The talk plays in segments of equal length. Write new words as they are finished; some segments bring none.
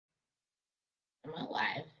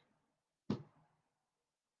alive.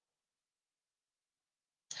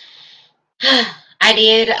 I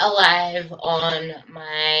did a live on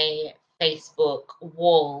my Facebook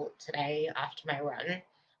wall today after my run,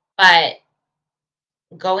 but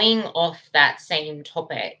going off that same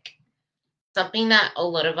topic, something that a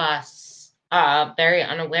lot of us are very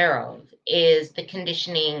unaware of is the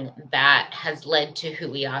conditioning that has led to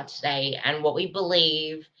who we are today and what we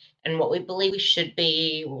believe we should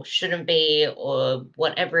be or shouldn't be or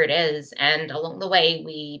whatever it is. And along the way,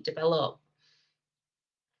 we develop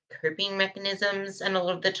coping mechanisms, and a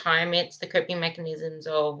lot of the time it's the coping mechanisms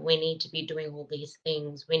of we need to be doing all these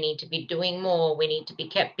things, we need to be doing more, we need to be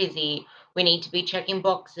kept busy, we need to be checking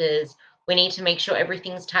boxes, we need to make sure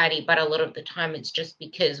everything's tidy. But a lot of the time it's just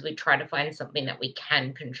because we try to find something that we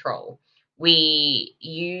can control. We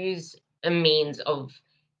use a means of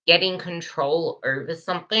getting control over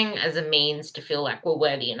something as a means to feel like we're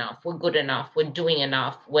worthy enough, we're good enough, we're doing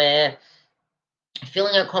enough, we're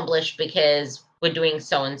feeling accomplished because we're doing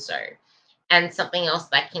so and so. And something else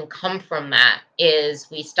that can come from that is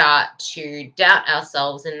we start to doubt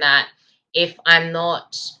ourselves in that if I'm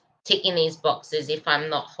not ticking these boxes, if I'm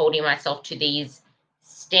not holding myself to these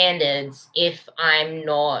standards, if I'm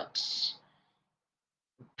not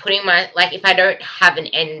putting if I don't have an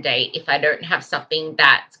end date, if I don't have something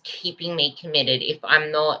that's keeping me committed, if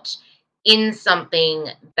I'm not in something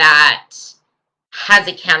that has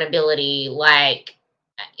accountability, like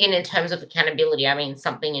in terms of accountability, I mean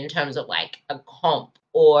something in terms of like a comp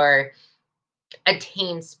or a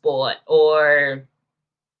team sport or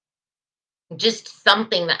just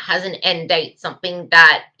something that has an end date, something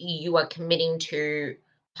that you are committing to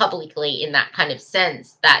publicly in that kind of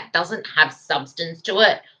sense that doesn't have substance to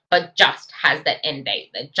it, but just has that end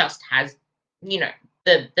date, that just has, you know,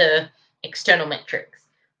 the external metrics.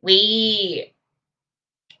 We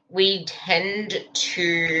tend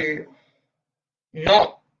to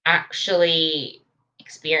not actually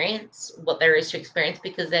experience what there is to experience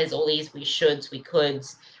because there's all these we shoulds, we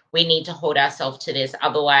coulds, we need to hold ourselves to this.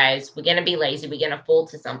 Otherwise, we're going to be lazy, we're going to fall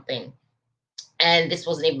to something. And this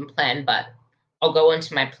wasn't even planned, but I'll go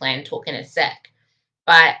into my plan talk in a sec.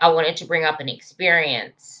 But I wanted to bring up an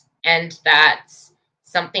experience, and that's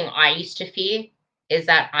something I used to fear is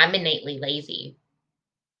that I'm innately lazy.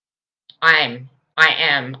 I'm, I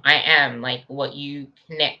am like what you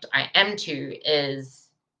connect I am to is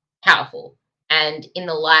powerful. And in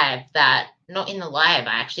the live not in the live,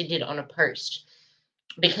 I actually did on a post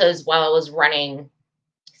because while I was running,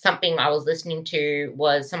 something I was listening to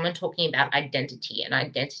was someone talking about identity and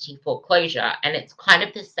identity foreclosure. And it's kind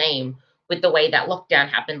of the same with the way that lockdown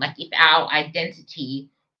happened. Like if our identity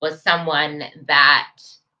was someone that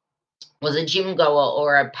was a gym goer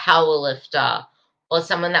or a power lifter or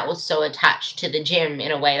someone that was so attached to the gym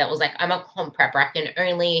in a way that was like, I'm a comp prepper. I can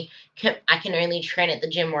only train at the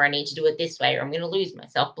gym or I need to do it this way or I'm going to lose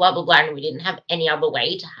myself, blah, blah, blah. And we didn't have any other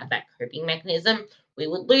way to have that coping mechanism. We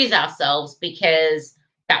would lose ourselves because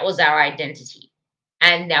that was our identity.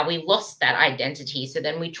 And now we lost that identity. So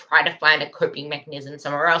then we try to find a coping mechanism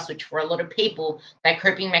somewhere else, which for a lot of people, that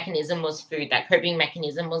coping mechanism was food. That coping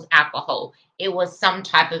mechanism was alcohol. It was some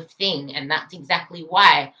type of thing. And that's exactly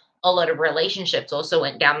why a lot of relationships also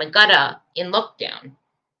went down the gutter in lockdown,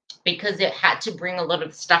 because it had to bring a lot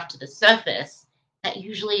of stuff to the surface that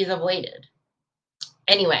usually is avoided.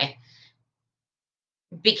 Anyway,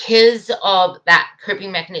 because of that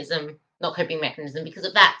coping mechanism, not coping mechanism, because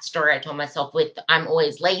of that story I told myself with I'm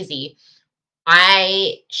always lazy,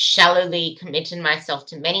 I shallowly committed myself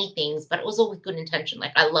to many things, but it was all with good intention.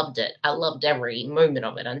 Like I loved it. I loved every moment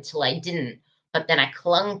of it until I didn't. But then I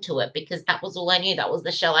clung to it because that was all I knew. That was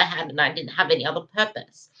the shell I had, and I didn't have any other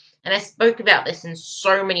purpose. And I spoke about this in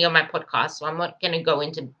so many of my podcasts, so I'm not going to go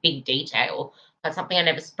into big detail. But something I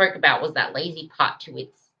never spoke about was that lazy part to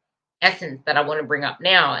its essence that I want to bring up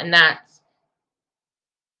now. And that's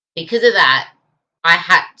because of that, I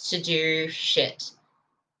had to do shit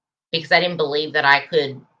because I didn't believe that I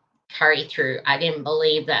could carry through. I didn't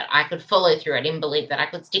believe that I could follow through. I didn't believe that I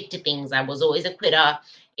could stick to things. I was always a quitter.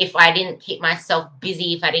 If I didn't keep myself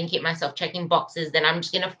busy, if I didn't keep myself checking boxes, then I'm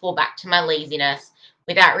just going to fall back to my laziness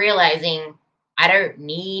without realizing I don't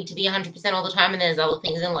need to be 100% all the time. And there's other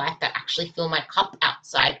things in life that actually fill my cup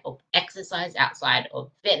outside of exercise, outside of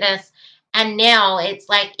fitness. And now it's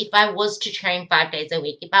like if I was to train 5 days a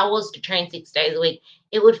week, if I was to train 6 days a week,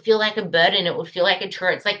 it would feel like a burden. It would feel like a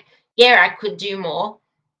chore. It's like, yeah, I could do more,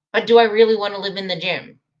 but do I really want to live in the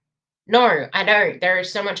gym? No, I don't. There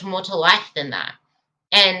is so much more to life than that.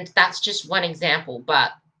 And that's just one example.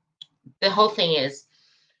 But the whole thing is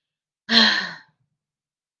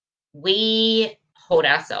we hold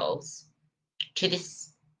ourselves to this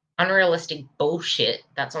unrealistic bullshit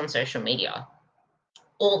that's on social media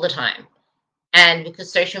all the time. And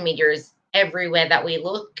because social media is everywhere that we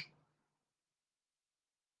look,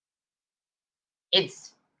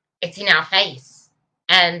 it's in our face.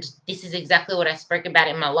 And this is exactly what I spoke about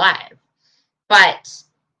in my live. But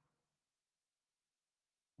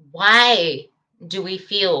why do we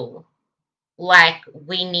feel like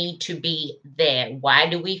we need to be there? Why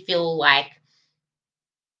do we feel like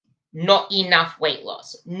not enough weight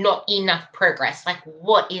loss, not enough progress? Like,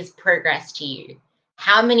 what is progress to you?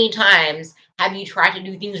 How many times have you tried to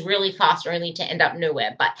do things really fast only to end up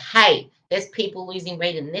nowhere? But hey, there's people losing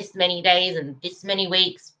weight in this many days and this many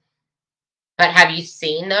weeks. But have you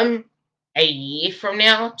seen them a year from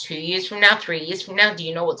now, 2 years from now, 3 years from now? Do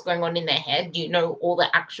you know what's going on in their head? Do you know all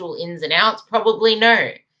the actual ins and outs? Probably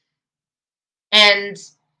no. And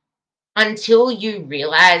until you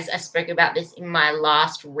realize, I spoke about this in my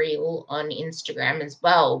last reel on Instagram as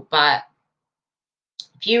well, but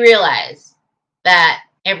if you realize that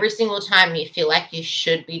every single time you feel like you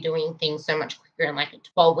should be doing things so much quicker in like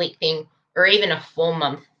a 12-week thing or even a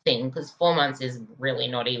 4-month thing, because 4 months is really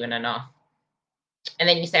not even enough. And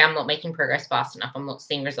then you say, I'm not making progress fast enough. I'm not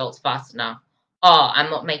seeing results fast enough. Oh,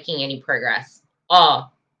 I'm not making any progress. Oh,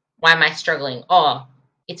 why am I struggling? Oh,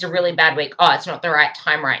 it's a really bad week. Oh, it's not the right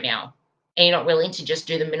time right now. And you're not willing to just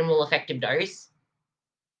do the minimal effective dose.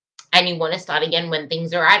 And you want to start again when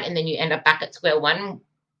things are right. And then you end up back at square one.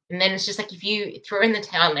 And then it's just like, if you throw in the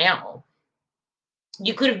towel now,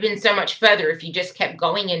 you could have been so much further if you just kept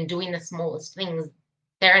going and doing the smallest things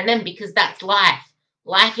there and then, because that's life.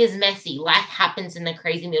 Life is messy. Life happens in the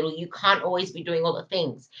crazy middle. You can't always be doing all the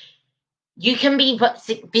things. You can be, but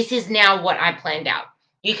this is now what I planned out.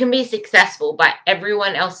 You can be successful by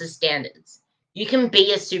everyone else's standards. You can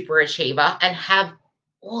be a super achiever and have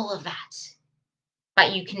all of that.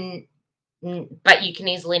 But you can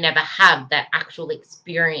easily never have that actual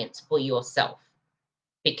experience for yourself,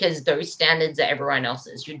 because those standards are everyone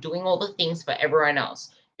else's. You're doing all the things for everyone else.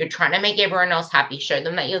 You're trying to make everyone else happy, show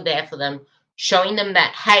them that you're there for them, showing them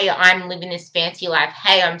that, hey, I'm living this fancy life.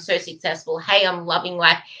 Hey, I'm so successful. Hey, I'm loving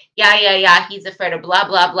life. Yeah. Here's a photo, blah,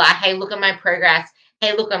 blah, blah. Hey, look at my progress.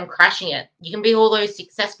 Hey, look, I'm crushing it. You can be all those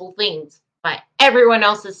successful things by everyone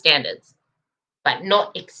else's standards, but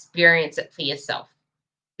not experience it for yourself,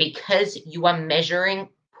 because you are measuring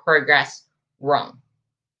progress wrong.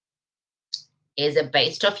 Is it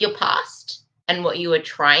based off your past and what you were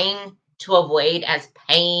trying to avoid as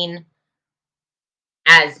pain,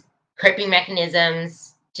 as coping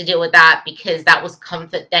mechanisms to deal with that, because that was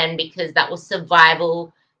comfort then, because that was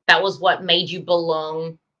survival, that was what made you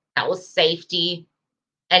belong, that was safety,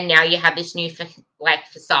 and now you have this new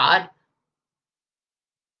facade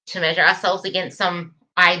to measure ourselves against some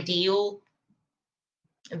ideal,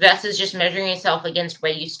 versus just measuring yourself against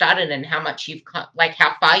where you started and how much you've come, like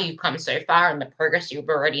how far you've come so far and the progress you've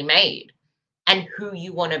already made and who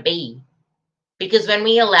you want to be. Because when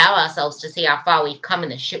we allow ourselves to see how far we've come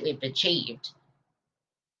and the shit we've achieved,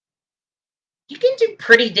 you can do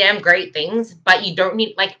pretty damn great things, but you don't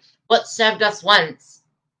need, like, what served us once,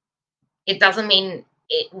 it doesn't mean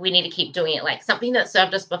we need to keep doing it. Like, something that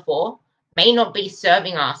served us before may not be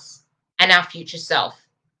serving us and our future self.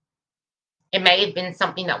 It may have been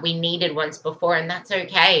something that we needed once before, and that's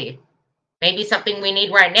okay. Maybe something we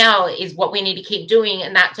need right now is what we need to keep doing,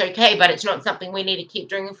 and that's okay, but it's not something we need to keep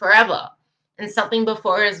doing forever. And something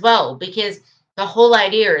before as well, because the whole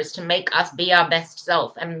idea is to make us be our best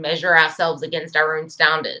self and measure ourselves against our own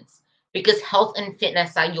standards. Because health and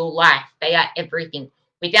fitness are your life. They are everything.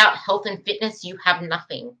 Without health and fitness, you have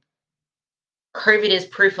nothing. COVID is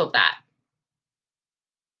proof of that.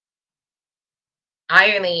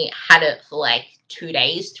 I only had it for like 2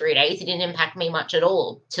 days, 3 days. It didn't impact me much at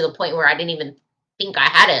all, to the point where I didn't even think I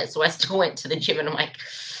had it. So I still went to the gym and I'm like,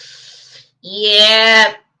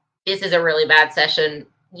 yeah, this is a really bad session.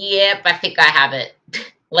 Yep, I think I have it.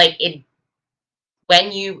 Like, it,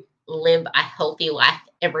 when you live a healthy life,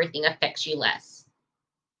 everything affects you less.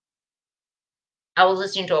 I was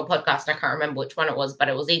listening to a podcast, I can't remember which one it was, but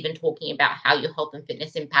it was even talking about how your health and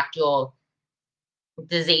fitness impact your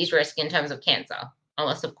disease risk in terms of cancer.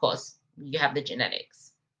 Unless, of course, you have the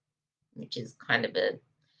genetics, which is kind of a,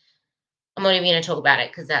 I'm not even going to talk about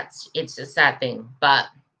it because it's a sad thing. But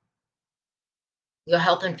your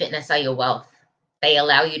health and fitness are your wealth. They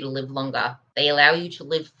allow you to live longer. They allow you to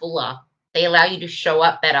live fuller. They allow you to show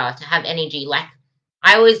up better, to have energy. Like,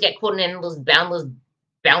 I always get caught in endless, boundless,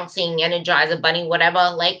 bouncing, energizer bunny,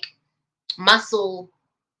 whatever. Like, muscle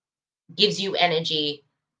gives you energy.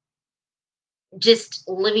 Just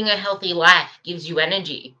living a healthy life gives you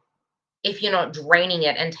energy. if you're not draining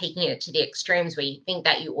it and taking it to the extremes where you think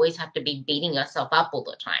that you always have to be beating yourself up all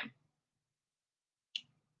the time.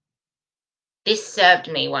 This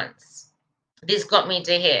served me once. This got me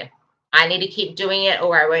to here. I need to keep doing it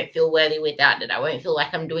or I won't feel worthy without it. I won't feel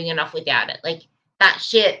like I'm doing enough without it. Like, that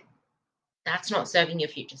shit, that's not serving your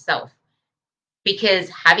future self. Because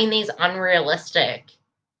having these unrealistic,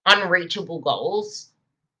 unreachable goals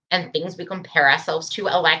and things we compare ourselves to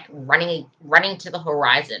are like running to the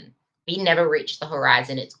horizon. We never reach the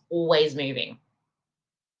horizon. It's always moving.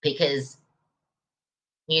 Because,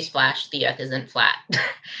 newsflash, the earth isn't flat.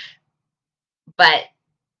 But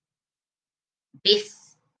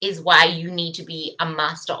this is why you need to be a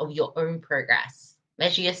master of your own progress.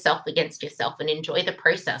 Measure yourself against yourself and enjoy the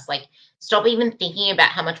process. Like, stop even thinking about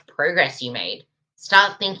how much progress you made.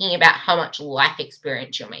 Start thinking about how much life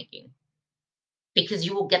experience you're making. Because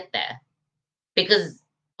you will get there. Because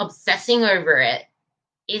obsessing over it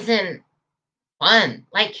isn't fun.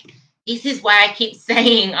 Like, this is why I keep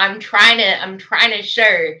saying I'm trying to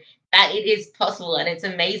show that it is possible and it's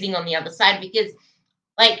amazing on the other side. Because,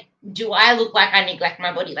 like, do I look like I neglect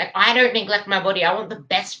my body? Like, I don't neglect my body. I want the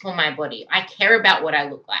best for my body. I care about what I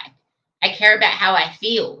look like. I care about how I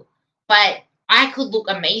feel. But I could look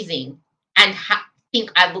amazing and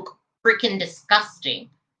think I look freaking disgusting,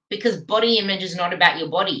 because body image is not about your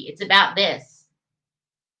body. It's about this.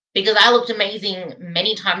 Because I looked amazing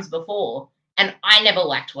many times before and I never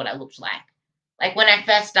liked what I looked like. Like, when I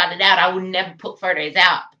first started out, I would never put photos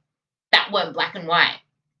out that weren't black and white.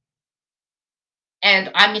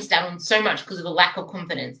 And I missed out on so much because of the lack of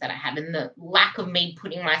confidence that I had and the lack of me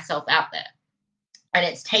putting myself out there. And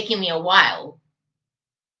it's taken me a while,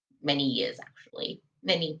 many years actually,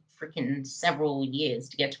 many freaking several years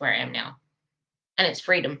to get to where I am now. And it's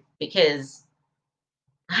freedom, because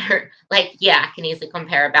I don't, like, yeah, I can easily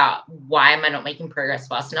compare about why am I not making progress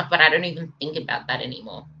fast enough, but I don't even think about that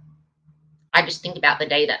anymore. I just think about the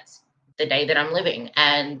day that I'm living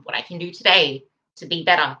and what I can do today to be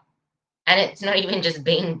better. And it's not even just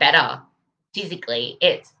being better physically,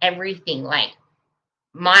 it's everything. Like,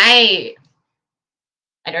 I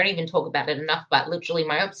don't even talk about it enough, but literally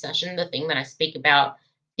my obsession, the thing that I think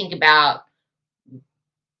about,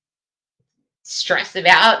 stress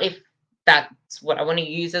about, if that's what I want to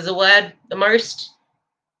use as a word the most,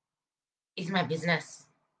 is my business.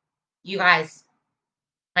 You guys,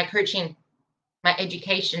 my coaching, my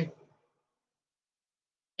education.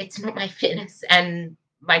 It's not my fitness and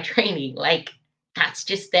my training. Like, that's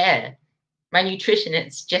just there. My nutrition,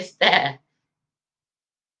 it's just there.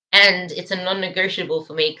 And it's a non-negotiable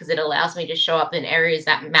for me because it allows me to show up in areas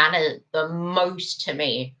that matter the most to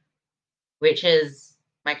me, which is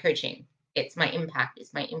my coaching. It's my impact.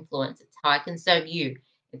 It's my influence. It's how I can serve you.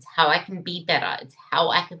 It's how I can be better. It's how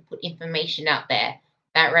I can put information out there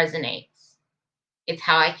that resonates. It's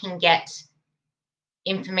how I can get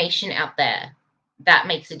information out there that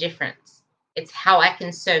makes a difference. It's how I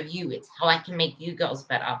can serve you. It's how I can make you girls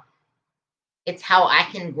better. It's how I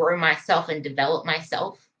can grow myself and develop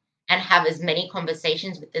myself and have as many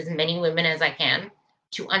conversations with as many women as I can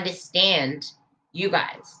to understand you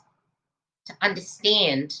guys, to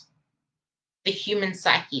understand the human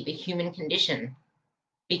psyche, the human condition,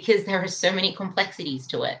 because there are so many complexities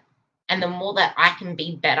to it. And the more that I can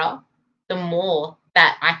be better, the more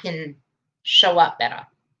that I can show up better.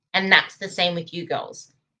 And that's the same with you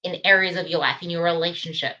girls in areas of your life, in your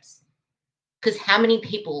relationships. Because how many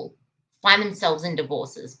people find themselves in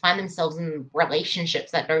divorces, find themselves in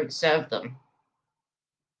relationships that don't serve them?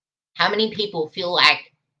 How many people feel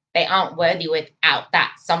like they aren't worthy without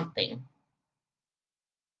that something?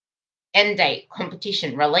 End date,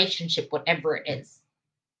 competition, relationship, whatever it is.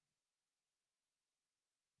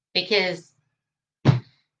 Because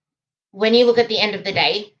when you look at the end of the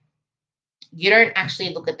day, you don't actually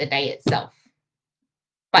look at the day itself,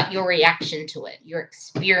 but your reaction to it, your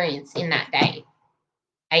experience in that day.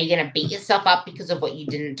 Are you going to beat yourself up because of what you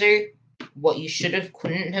didn't do, what you should have,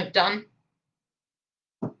 couldn't have done?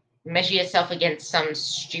 Measure yourself against some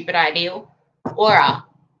stupid ideal? Or are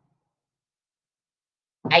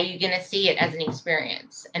you going to see it as an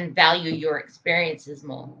experience and value your experiences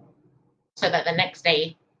more so that the next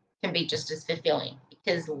day can be just as fulfilling?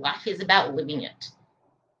 Because life is about living it.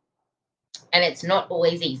 And it's not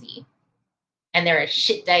always easy. And there are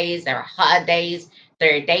shit days, there are hard days,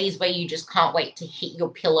 there are days where you just can't wait to hit your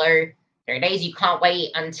pillow. There are days you can't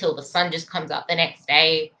wait until the sun just comes up the next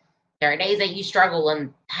day. There are days that you struggle,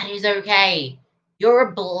 and that is okay. You're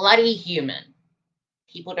a bloody human.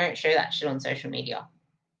 People don't show that shit on social media.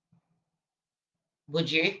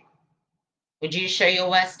 Would you? Would you show your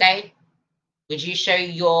worst day? Would you show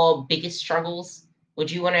your biggest struggles? Would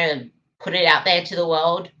you want to put it out there to the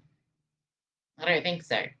world? I don't think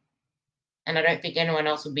so. And I don't think anyone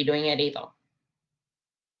else would be doing it either.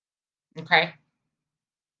 Okay?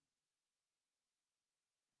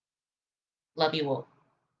 Love you all.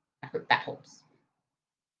 I hope that helps.